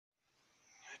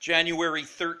January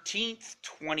 13th,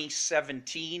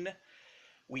 2017.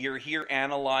 We are here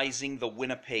analyzing the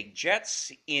Winnipeg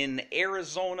Jets in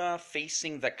Arizona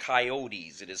facing the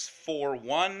Coyotes. It is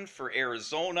 4-1 for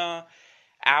Arizona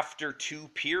after two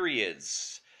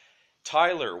periods.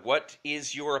 Tyler, what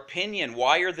is your opinion?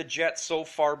 Why are the Jets so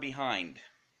far behind?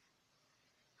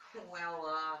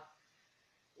 Well,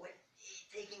 when,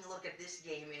 taking a look at this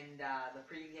game and the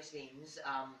previous games,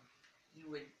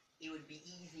 it would be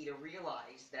easy to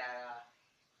realize that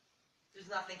there's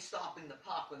nothing stopping the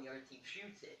puck when the other team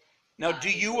shoots it. Now, do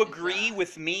you agree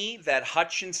with me that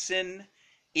Hutchinson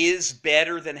is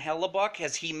better than Hellebuck?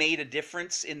 Has he made a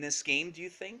difference in this game, do you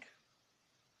think?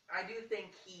 I do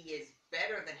think he is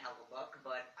better than Hellebuck,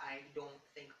 but I don't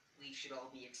think we should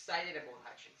all be excited about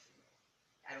Hutchinson.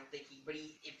 I don't think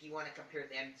if you want to compare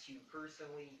them two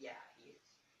personally, yeah, he is.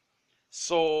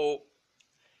 So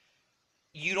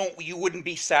you wouldn't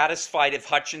be satisfied if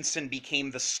Hutchinson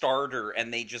became the starter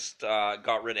and they just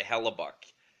got rid of Hellebuck.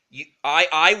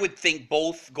 I would think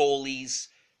both goalies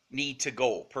need to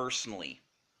go, personally.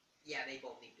 Yeah, they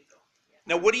both need to go.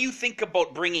 Yeah. Now, what do you think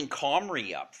about bringing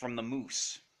Comrie up from the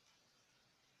Moose?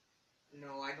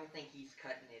 No, I don't think he's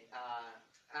cutting it.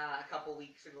 A couple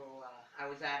weeks ago, I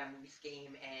was at a Moose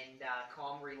game, and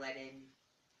Comrie let in,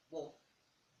 well,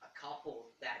 a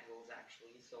couple bad goals,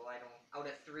 actually. So out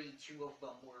of three, two of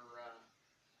them were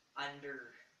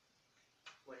under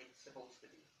what it's supposed to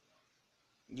be.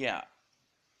 Yeah.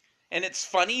 And it's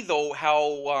funny, though,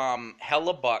 how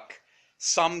Hellebuck,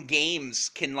 some games,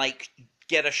 can,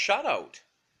 get a shutout.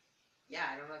 Yeah,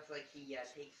 I don't know. It's like he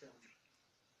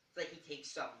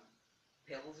takes some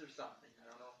pills or something. I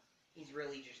don't know. He's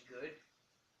really just good.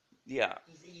 Yeah.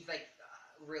 He's like,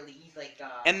 really, he's like...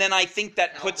 and then I think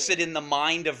that puts it in the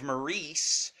mind of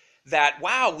Maurice that,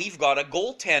 wow, we've got a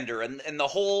goaltender, and the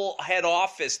whole head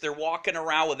office, they're walking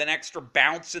around with an extra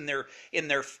bounce in their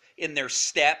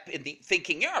step,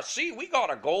 thinking, yeah, see, we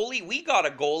got a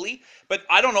goalie. But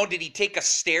I don't know, did he take a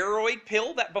steroid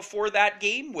pill before that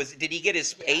game? Did he get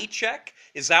his paycheck?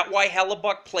 Is that why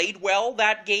Hellebuck played well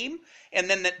that game? And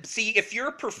then, see, if you're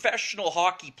a professional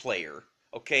hockey player,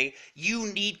 okay, you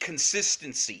need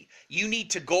consistency. You need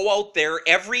to go out there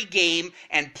every game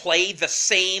and play the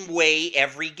same way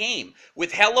every game.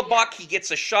 With Hellebuck, he gets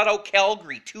a shutout,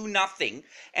 Calgary 2-0,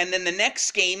 and then the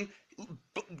next game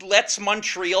lets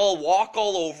Montreal walk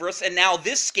all over us, and now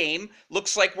this game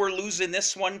looks like we're losing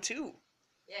this one too.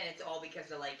 Yeah, and it's all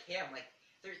because of him.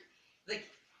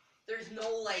 There's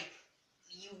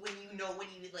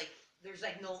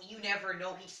no you never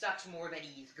know he sucks more than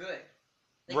he's good.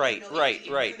 Right.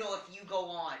 You know, if you go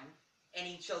on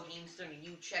NHL Game Center and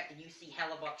you check and you see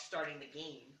Hellebuck starting the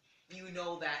game, you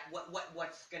know that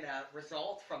what's gonna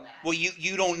result from that. Well,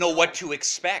 you don't know what to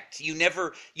expect. You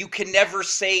can never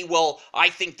say, well, I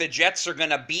think the Jets are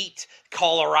gonna beat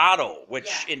Colorado,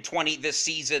 which in this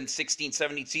season,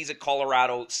 16-17 season,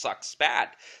 Colorado sucks bad.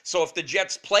 So if the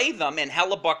Jets play them and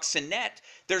Hellebuck's in net,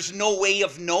 there's no way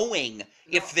of knowing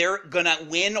if they're gonna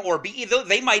win or be.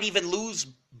 They might even lose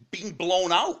being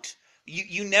blown out.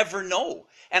 You never know.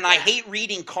 And I hate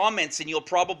reading comments, and you'll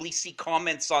probably see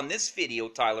comments on this video,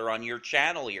 Tyler, on your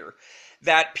channel here,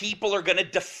 that people are going to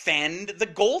defend the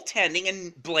goaltending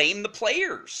and blame the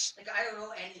players. I don't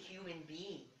know any human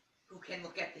being who can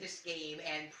look at this game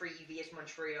and previous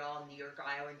Montreal and New York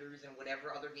Islanders and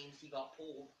whatever other games he got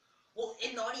pulled. Well,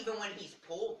 and not even when he's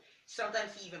pulled.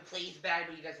 Sometimes he even plays bad,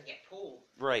 but he doesn't get pulled.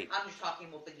 Right. I'm just talking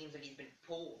about the games that he's been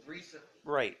pulled recently.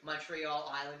 Right.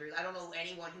 Montreal, Islanders. I don't know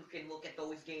anyone who can look at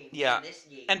those games in this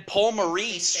game. And Paul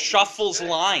Maurice shuffles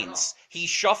lines. He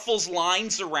shuffles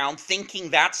lines around thinking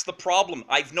that's the problem.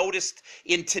 I've noticed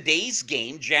in today's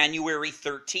game, January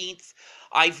 13th,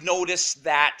 I've noticed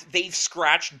that they've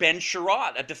scratched Ben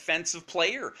Sherratt, a defensive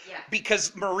player. Yeah.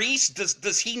 Because Maurice,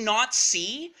 does he not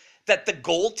see that the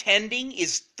goaltending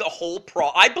is the whole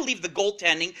I believe the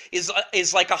goaltending is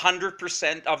like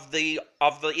 100% of the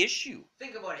issue.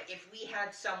 Think about it. If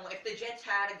the Jets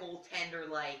had a goaltender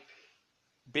like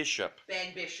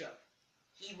Ben Bishop,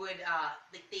 he would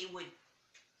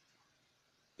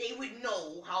they would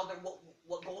know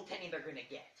what goaltending they're going to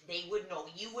get. They would know.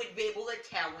 You would be able to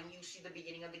tell when you see the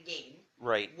beginning of the game.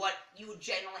 Right. What you would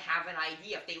generally have an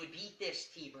idea if they would beat this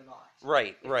team or not.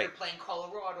 Right. If they're playing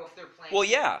Colorado, if they're playing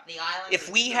the Islanders. If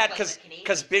we had,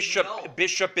 because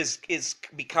Bishop is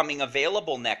becoming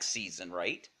available next season,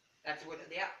 right? That's what.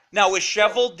 Yeah. Now, is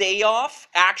Cheveldayoff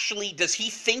actually, does he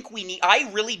think we need, I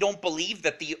really don't believe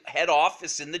that the head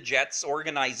office in the Jets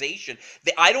organization,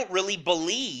 I don't really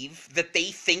believe that they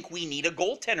think we need a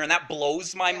goaltender, and that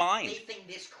blows my mind. They think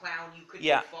this clown you could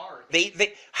Yeah. go far.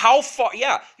 How far,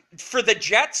 yeah. For the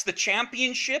Jets, the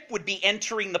championship would be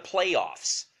entering the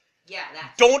playoffs. Yeah,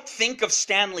 that's... Don't think of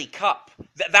Stanley Cup.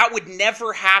 That would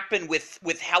never happen with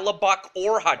Hellebuck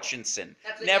or Hutchinson.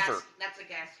 Never. That's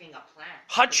like asking a plant.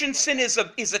 Hutchinson is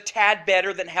a tad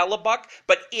better than Hellebuck,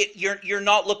 but you're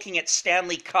not looking at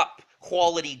Stanley Cup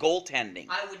quality goaltending.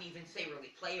 I wouldn't even say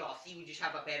really playoffs. He would just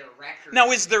have a better record.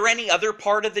 Now, is there any other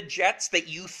part of the Jets that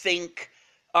you think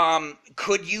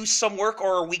could use some work,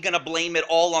 or are we going to blame it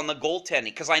all on the goaltending?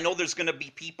 Because I know there's going to be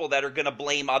people that are going to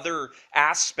blame other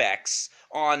aspects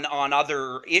on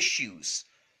other issues.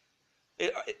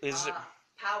 Is it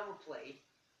power play?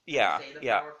 Yeah,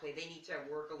 Power play. They need to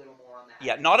work a little more on that.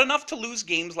 Yeah, not enough to lose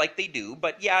games like they do,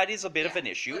 but yeah, it is a bit of an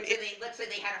issue. Let's say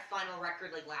they had a final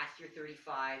record like last year,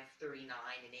 35, 39,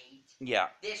 and 8. Yeah.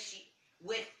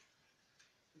 With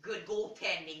good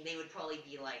goaltending, they would probably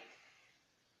be like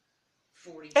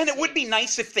 46. And it would be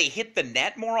nice if they hit the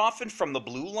net more often from the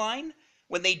blue line.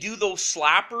 When they do those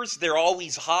slappers, they're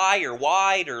always high or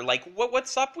wide, or like,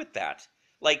 what's up with that?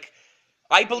 Like,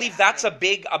 I believe that's a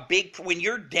big, when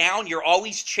you're down, you're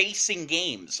always chasing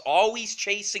games,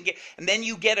 and then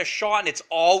you get a shot and it's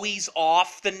always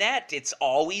off the net. It's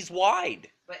always wide.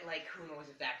 But like, who knows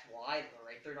if that's wide, though,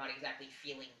 right? They're not exactly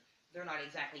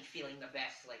feeling the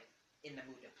best, like, in the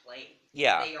mood to play.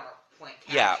 Yeah. They are playing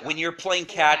catch Yeah, up. when you're playing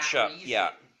catch up, yeah.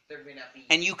 They're gonna be...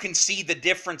 And you can see the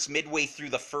difference midway through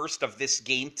the first of this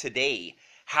game today,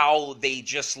 how they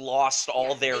just lost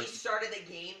all their... They started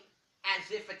the game as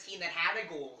if a team that had a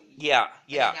goalie. Yeah.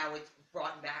 And now it's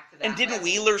brought back to that. And didn't level.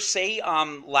 Wheeler say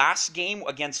last game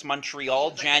against Montreal,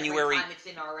 Like January... every time it's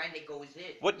in our end, it goes in.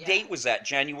 What date was that?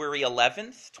 January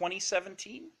 11th,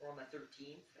 2017? Or on the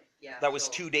 13th. Yeah. That was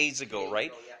 2 days ago,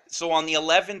 right? Yeah. So on the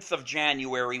 11th of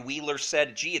January, Wheeler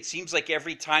said, gee, it seems like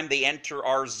every time they enter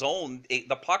our zone,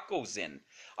 the puck goes in.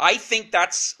 I think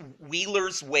that's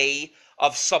Wheeler's way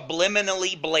of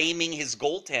subliminally blaming his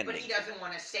goaltending. But he doesn't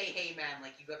want to say, hey, man,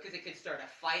 like, you go, because it could start a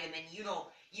fight, and then you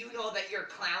know that your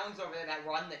clowns over there that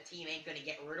run the team ain't going to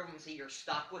get rid of him, so you're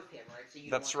stuck with him, right? So you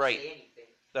don't want to say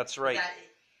anything. That's right.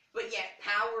 But yeah,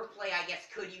 power play, I guess,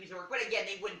 could use work. But again,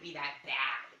 they wouldn't be that bad.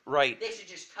 Right. They should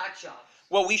just touch up.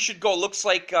 Well, we should go. Looks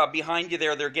like behind you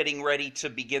there, they're getting ready to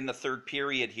begin the third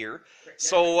period here.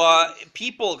 So,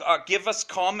 people, give us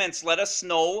comments. Let us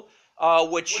know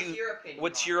what's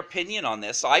your opinion on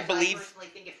this. I personally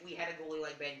think if we had a goalie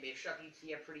like Ben Bishop, you'd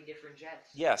see a pretty different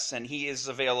Jets. Yes, and he is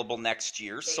available next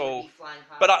year. So,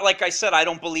 but like I said, I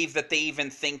don't believe that they even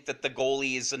think that the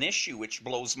goalie is an issue, which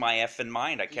blows my effing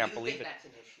mind. I can't believe it. That's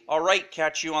an issue. All right,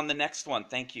 catch you on the next one.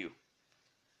 Thank you.